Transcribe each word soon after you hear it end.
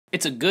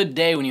It's a good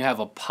day when you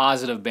have a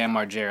positive Bam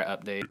Margera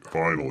update.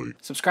 Finally.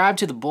 Subscribe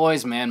to the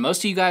boys, man. Most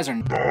of you guys are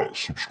not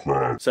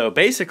subscribed. So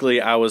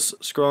basically, I was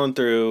scrolling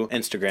through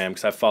Instagram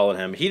because I followed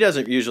him. He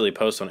doesn't usually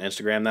post on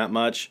Instagram that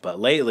much, but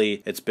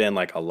lately it's been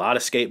like a lot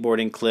of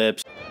skateboarding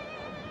clips.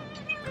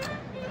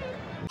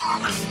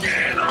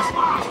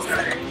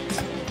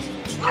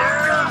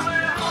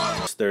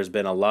 There's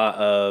been a lot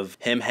of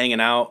him hanging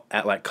out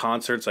at like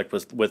concerts like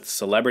with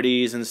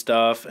celebrities and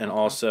stuff, and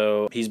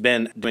also he's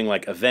been doing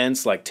like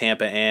events like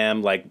Tampa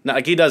Am, like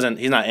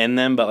he's not in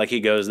them, but like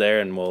he goes there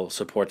and will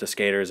support the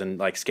skaters and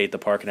like skate the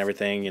park and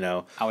everything, you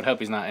know. I would hope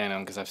he's not in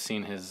them because I've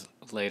seen his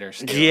later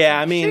skills. Yeah,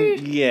 I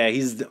mean, yeah,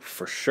 he's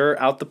for sure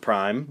out the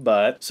prime.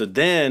 But so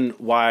then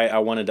why I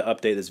wanted to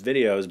update this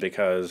video is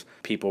because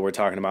people were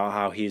talking about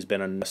how he's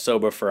been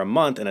sober for a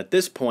month, and at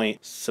this point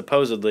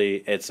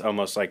supposedly it's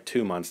almost like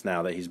 2 months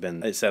now that he's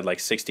been, it said like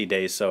 60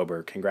 days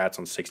sober. Congrats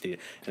on 60.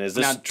 And is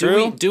this now,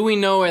 true? Do we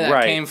know where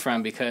that came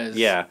from? Because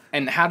yeah,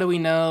 and how do we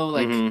know,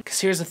 like, because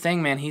here's the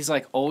thing, man, he's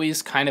like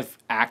always kind of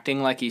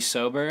acting like he's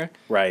sober,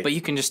 right? But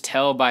you can just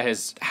tell by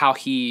how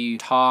he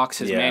talks,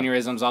 his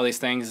mannerisms, all these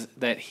things,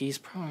 that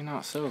he's probably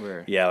not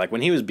sober. Yeah, like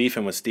when he was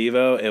beefing with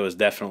Steve-O, it was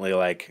definitely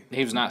like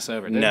he was not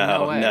sober.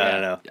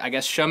 No. I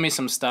guess show me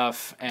some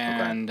stuff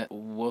and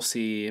we'll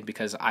see,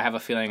 because I have a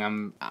feeling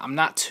I'm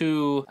not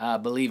too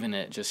believing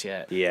it just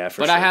yet. Yeah,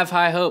 but sure. I have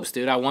high hopes,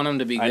 dude. I want him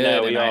to be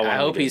good. I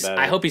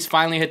hope he's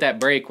finally hit that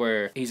break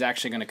where he's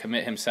actually going to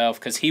commit himself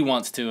because he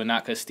wants to and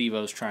not because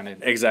Steve-O's trying to.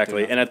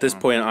 Exactly. And at this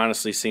point, it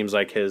honestly seems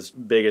like his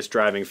biggest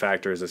driving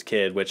factor is his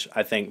kid, which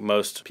I think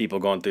most people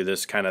going through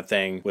this kind of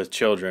thing with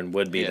children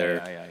would be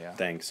their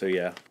thing. So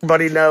yeah.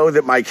 Everybody know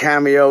that my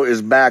Cameo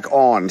is back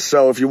on.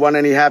 So if you want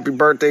any happy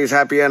birthdays,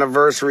 happy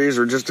anniversaries,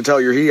 or just to tell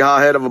your hee-haw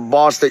head of a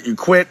boss that you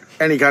quit,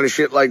 any kind of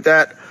shit like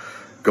that,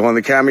 go on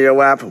the Cameo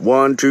app.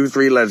 1, 2,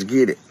 3, let's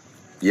get it.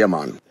 Yeah,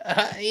 man.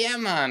 Yeah,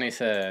 man, he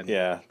said.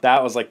 Yeah,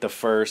 that was like the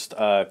first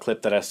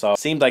clip that I saw.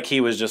 Seemed like he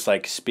was just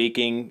like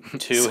speaking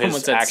to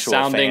his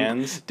actual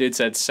fans. Dude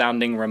said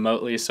sounding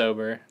remotely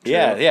sober. True.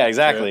 Yeah,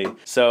 exactly. True.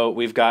 So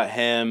we've got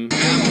him.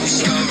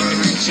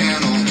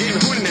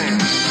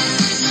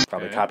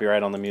 Probably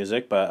copyright on the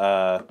music,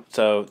 but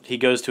so he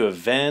goes to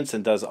events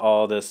and does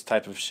all this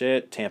type of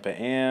shit. Tampa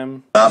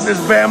Am. This is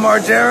Bam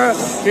Margera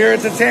here at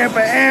the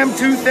Tampa Am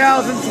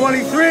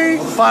 2023.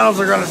 Finals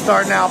are going to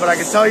start now, but I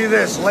can tell you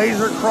this: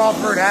 Laser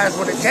Crawford has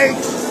what it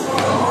takes.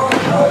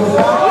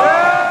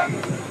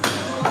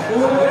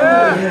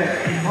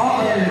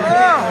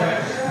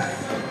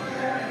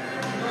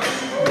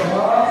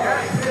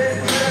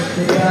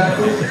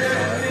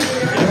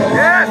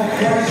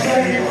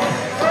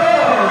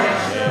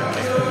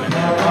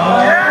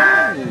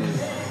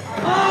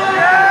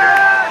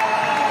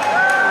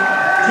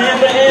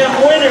 Tampa Am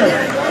winner,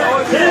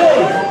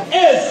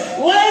 is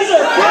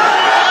Laser.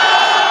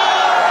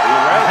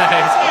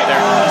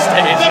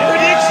 The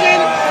prediction,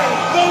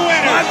 the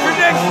winner.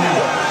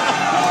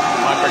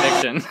 My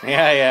prediction.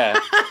 Yeah.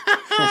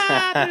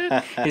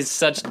 He's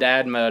such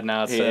dad mode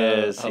now.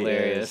 It's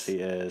hilarious. He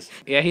is.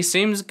 Yeah, he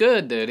seems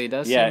good, dude. He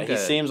does. Yeah, seem good.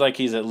 He seems like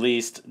he's at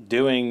least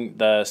doing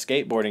the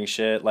skateboarding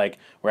shit, like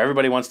where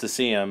everybody wants to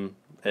see him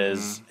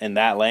is in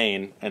that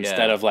lane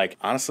instead of like,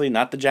 honestly,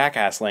 not the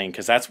jackass lane,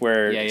 because that's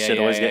where shit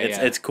always gets.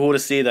 It's cool to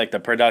see like the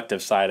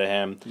productive side of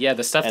him. Yeah,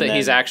 the stuff that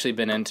he's actually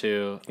been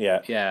into.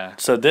 Yeah.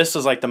 So this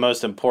is like the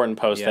most important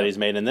post that he's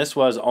made, and this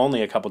was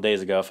only a couple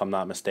days ago, if I'm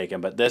not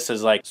mistaken. But this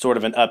is like sort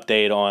of an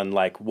update on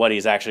like what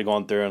he's actually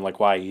going through and like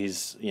why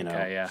he's, you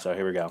know. So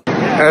here we go.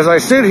 As I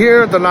sit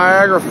here at the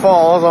Niagara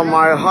Falls on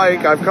my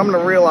hike, I've come to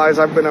realize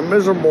I've been a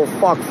miserable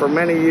fuck for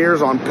many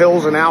years on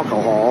pills and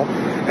alcohol.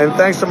 And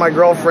thanks to my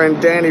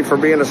girlfriend, Danny, for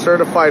being a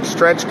certified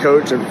stretch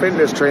coach and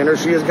fitness trainer,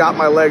 she has got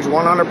my legs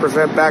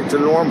 100% back to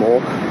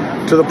normal,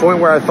 to the point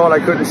where I thought I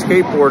couldn't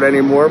skateboard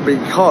anymore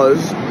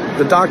because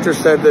the doctor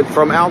said that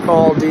from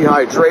alcohol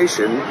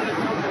dehydration,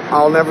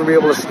 I'll never be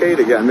able to skate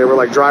again. They were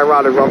like dry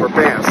rotted rubber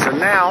bands. So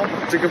now,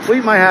 to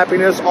complete my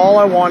happiness, all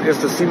I want is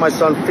to see my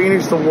son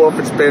Phoenix the Wolf.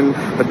 It's been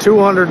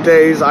 200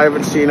 days I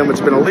haven't seen him.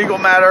 It's been a legal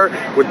matter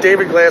with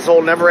David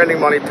Glasshole, Never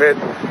Ending Money Pit.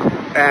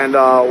 And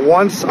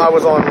once I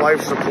was on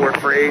life support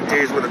for 8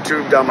 days with a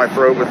tube down my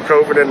throat with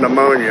COVID and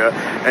pneumonia,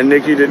 and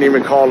Nikki didn't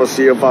even call to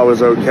see if I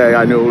was okay.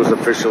 I knew it was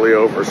officially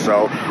over.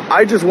 So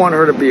I just want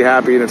her to be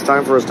happy, and it's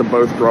time for us to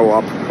both grow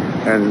up,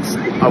 and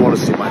I want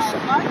to see my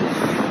son.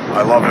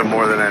 I love him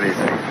more than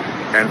anything.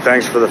 And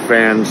thanks for the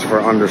fans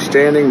for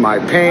understanding my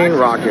pain.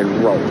 Rock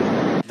and roll.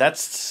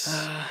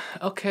 That's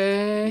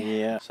okay.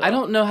 Yeah. I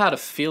don't know how to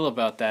feel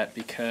about that,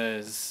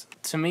 because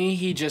to me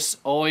he just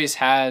always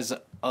has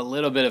a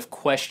little bit of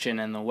question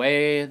in the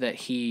way that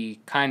he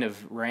kind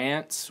of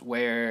rants,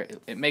 where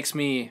it makes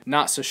me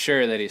not so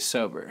sure that he's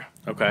sober.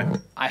 Okay.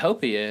 I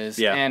hope he is.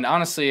 Yeah. And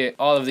honestly,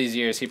 all of these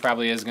years, he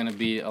probably is going to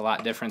be a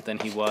lot different than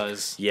he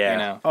was. Yeah. You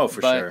know? Oh,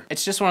 for sure.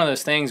 It's just one of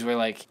those things where,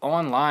 like,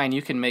 online,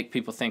 you can make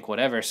people think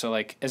whatever. So,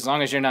 like, as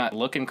long as you're not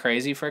looking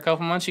crazy for a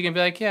couple months, you can be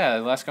like, yeah,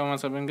 the last couple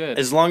months have been good.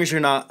 As long as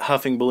you're not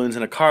huffing balloons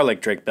in a car like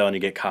Drake Bell and you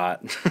get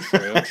caught.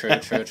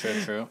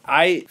 True.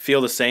 I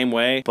feel the same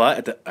way,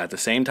 but at the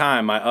same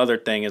time, my other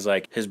thing is,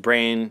 like, his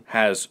brain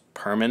has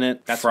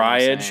permanent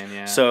friage. Saying,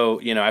 yeah. So,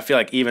 you know, I feel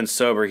like even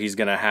sober, he's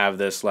going to have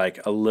this,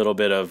 like, a little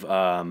bit of,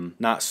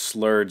 not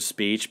slurred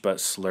speech, but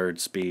slurred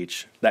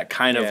speech. That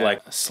kind of,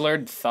 like...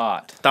 slurred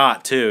thought.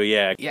 Thought, too,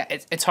 yeah. Yeah,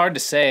 it's hard to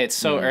say. It's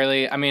so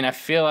early. I mean, I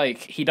feel like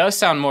he does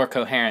sound more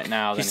coherent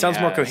now than he sounds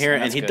more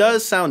coherent, and he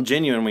does sound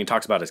genuine when he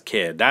talks about his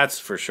kid. That's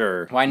for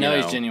sure. Well, I know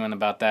he's genuine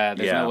about that.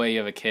 There's no way you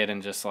have a kid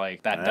and just,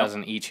 like, that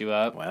doesn't eat you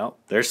up. Well,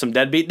 there's some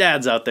deadbeat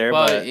dads out there,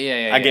 but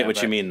I get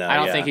what you mean, though. I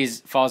don't think he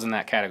falls in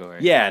that category.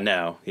 Yeah,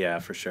 no. Yeah,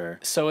 for sure.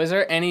 So is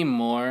there any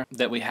more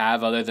that we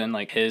have other than,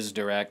 like, his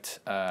direct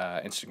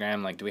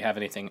Instagram? Like, do we have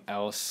anything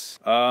else?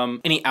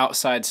 Any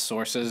outside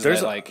sources?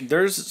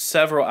 There's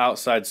several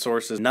outside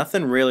sources.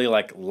 Nothing really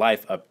like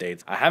life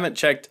updates. I haven't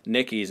checked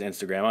Nikki's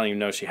Instagram. I don't even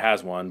know if she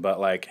has one, but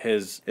like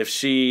if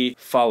she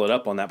followed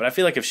up on that. But I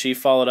feel like if she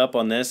followed up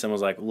on this and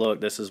was like, look,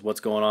 this is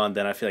what's going on,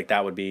 then I feel like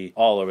that would be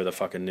all over the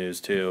fucking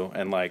news too.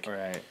 And like,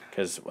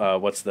 because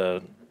what's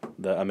the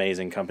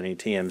amazing company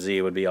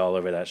TMZ would be all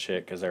over that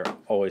shit because they're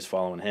always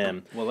following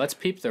him. Well, let's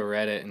peep the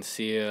Reddit and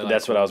see. Like,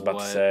 that's what I was about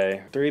to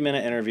say.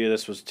 3-minute interview.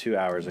 This was 2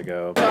 hours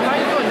ago. So how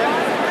you doing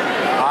now?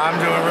 I'm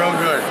doing real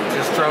good.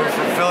 Just drove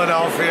from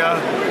Philadelphia.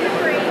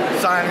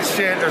 Signing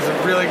shit. There's a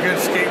really good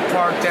skate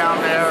park down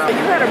there.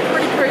 You had a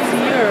pretty crazy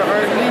year, or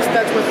at least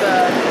that's what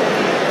the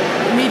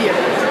media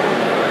is.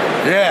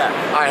 Yeah,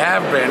 I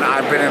have been.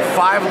 I've been in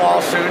 5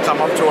 lawsuits.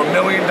 I'm up to $1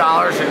 million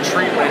in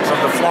treatments of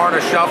the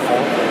Florida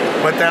Shuffle.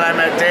 But then I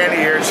met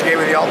Danny here, and she gave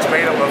me the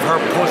ultimatum of her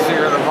pussy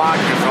or the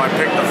vodka, so I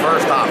picked the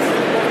first off.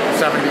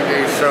 70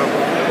 days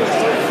sober.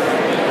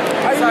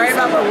 Sorry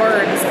about the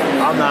words.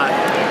 I'm not.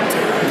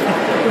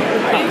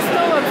 Are you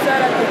still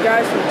upset at the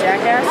guys from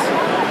Jackass?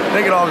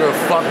 They could all go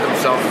fuck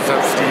themselves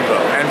except Steve-O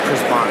and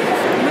Chris Bonnie.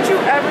 Would you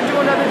ever do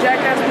another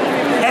Jackass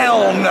movie?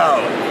 Hell no!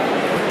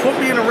 Put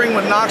me in a ring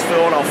with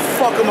Knoxville and I'll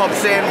fuck him up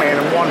Sandman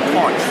in one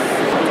punch.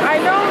 I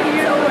know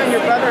you and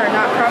your brother are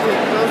not probably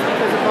close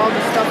because of all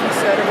the stuff he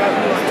said about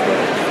you on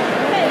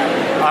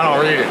Twitter. I don't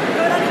read it.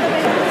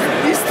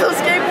 You still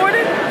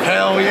skateboarding?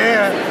 Hell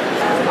yeah.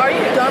 Are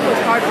you done with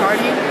hard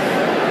partying?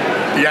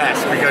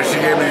 Yes, because she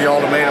gave me the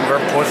ultimatum, her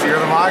pussy or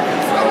the vodka,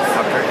 so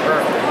I picked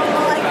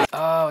her.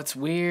 Oh, it's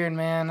weird,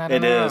 man. I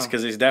don't know. It is,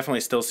 because he definitely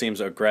still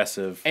seems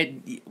aggressive.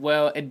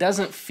 It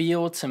doesn't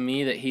feel to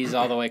me that he's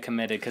all the way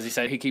committed, because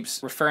he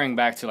keeps referring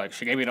back to, like,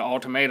 she gave me the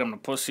ultimatum, the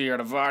pussy or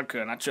the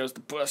vodka, and I chose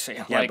the pussy.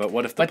 Yeah, like, but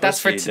what if the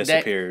pussy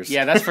disappears?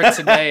 Yeah, that's for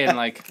today, and,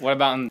 like, what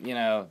about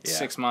in,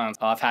 6 months?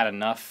 Oh, I've had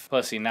enough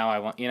pussy, now I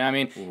want, you know what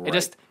I mean?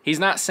 Right. He's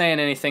not saying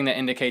anything that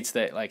indicates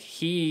that, like,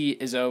 he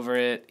is over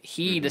it.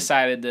 He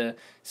decided to...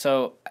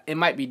 So it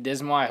might be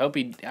dismal. I hope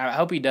he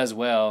does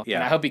well. Yeah.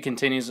 And I hope he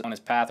continues on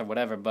his path or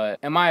whatever. But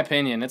in my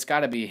opinion, it's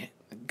got to be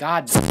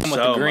goddamn with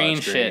the green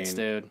shits,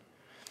 dude.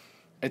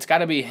 It's got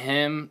to be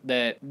him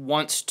that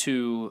wants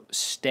to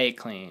stay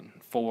clean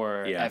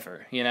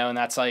forever, you know, and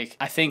that's like,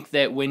 I think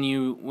that when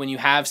you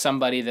have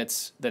somebody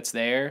that's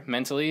there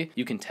mentally,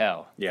 you can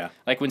tell. Yeah.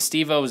 Like when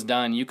Steve-O was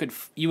done,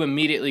 you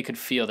immediately could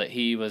feel that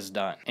he was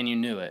done, and you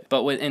knew it.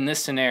 But in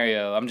this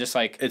scenario, I'm just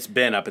like, it's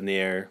been up in the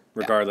air,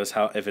 regardless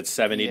if it's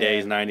 70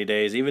 days, 90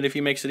 days, even if he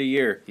makes it a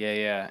year.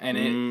 Yeah,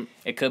 and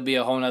it could be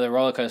a whole nother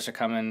roller coaster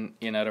coming,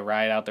 you know, to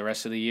ride out the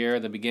rest of the year,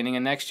 the beginning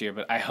of next year.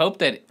 But I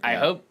hope I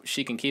hope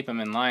she can keep him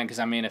in line, because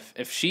I mean,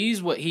 if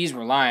she's what he's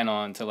relying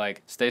on to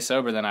like stay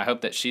sober, then I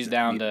hope that she's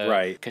down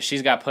to, because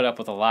she's got put up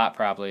with a lot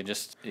probably,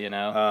 just, you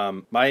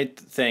know. My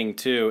thing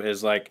too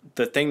is like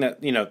the thing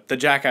that, you know, the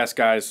Jackass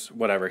guys,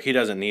 whatever, he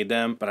doesn't need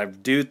them, but I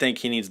do think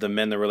he needs to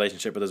mend the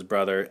relationship with his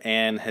brother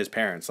and his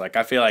parents. Like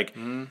I feel like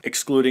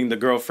excluding the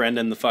girlfriend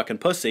and the fucking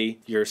pussy,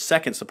 your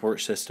second support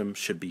system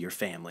should be your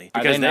family.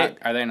 Because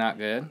are they not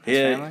good?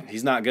 Yeah,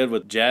 he's not good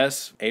with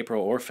Jess,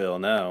 April, or Phil.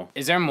 No.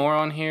 Is there more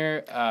on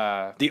here?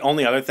 The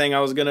only other thing I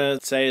was gonna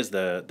say is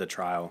the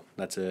trial.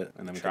 That's it,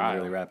 and then we can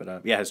really wrap it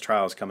up. Yeah, his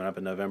trial is coming up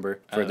in November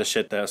for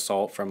the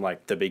assault from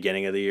like the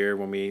beginning of the year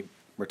when we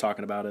were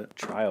talking about it.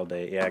 Trial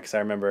date, yeah, because I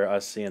remember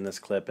us seeing this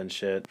clip and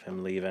shit,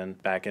 him leaving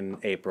back in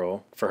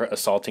April for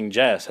assaulting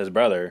Jess, his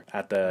brother,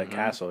 at the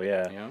castle.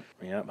 Yeah.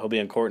 He'll be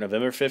in court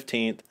November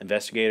 15th.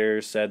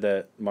 Investigators said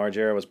that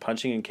Margera was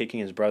punching and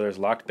kicking his brother's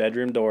locked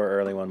bedroom door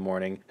early one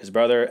morning. His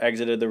brother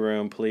exited the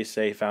room. Police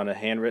say he found a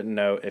handwritten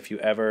note: if you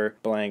ever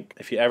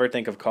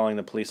think of calling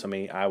the police on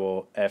me, I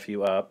will F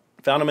you up.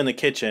 found him in the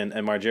kitchen,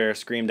 and Margera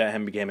screamed at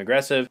him, became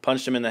aggressive,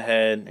 punched him in the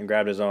head, and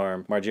grabbed his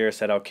arm. Margera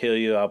said, "I'll kill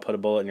you. I'll put a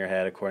bullet in your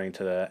head," according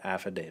to the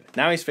affidavit.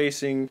 Now he's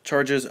facing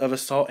charges of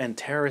assault and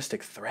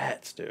terroristic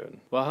threats, dude.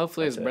 Well,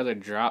 hopefully his brother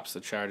drops the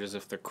charges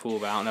if they're cool,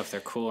 but I don't know if they're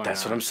cool or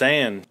That's not. what I'm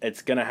saying.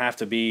 It's going to have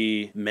to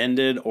be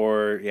mended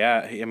or,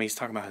 yeah, I mean, he's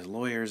talking about his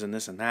lawyers and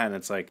this and that, and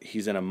it's like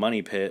he's in a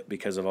money pit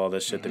because of all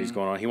this shit that he's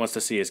going on. He wants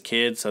to see his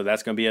kids, so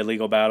that's going to be a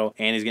legal battle,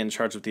 and he's getting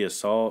charged with the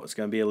assault. It's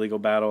going to be a legal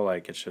battle.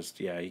 Like, it's just,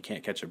 yeah, he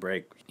can't catch a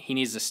break. He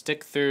needs to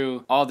stick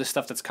through all this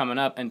stuff that's coming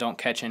up and don't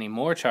catch any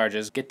more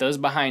charges. Get those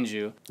behind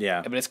you.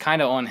 Yeah. But it's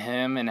kind of on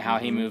him and how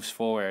he moves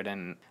forward.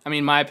 And, I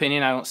mean, my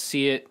opinion, I don't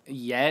see it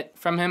yet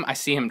from him. I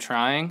see him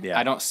trying. Yeah.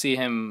 I don't see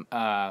him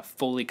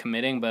fully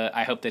committing, but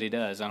I hope that he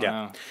does. I don't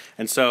know.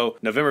 And so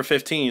November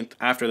 15th,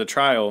 after the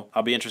trial,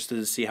 I'll be interested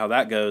to see how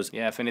that goes.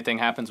 Yeah, if anything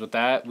happens with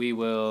that, we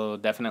will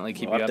definitely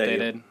keep you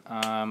updated.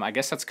 I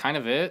guess that's kind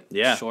of it.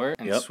 Yeah. Short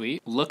and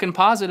sweet. Looking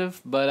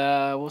positive,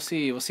 but we'll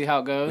see. We'll see how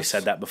it goes. We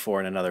said that before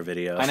in another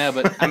video. I know,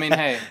 but I mean,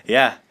 hey.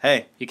 Yeah,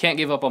 hey. You can't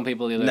give up on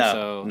people either. No,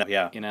 So, no,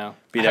 yeah. You know.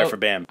 Be there for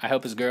Bam. I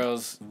hope his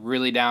girl's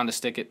really down to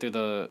stick it through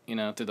the,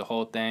 through the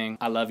whole thing.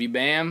 I love you,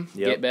 Bam.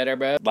 Yep. Get better,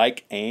 bro.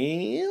 Like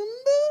and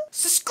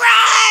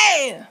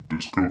Subscribe!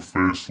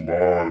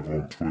 discofacelive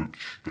on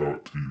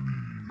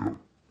twitch.tv.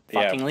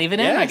 Fucking leave it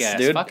in, I guess.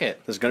 Dude. Fuck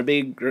it. There's gonna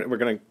be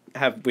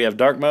we have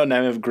dark mode, now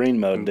we have green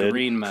mode, dude.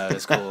 Green mode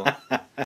is cool.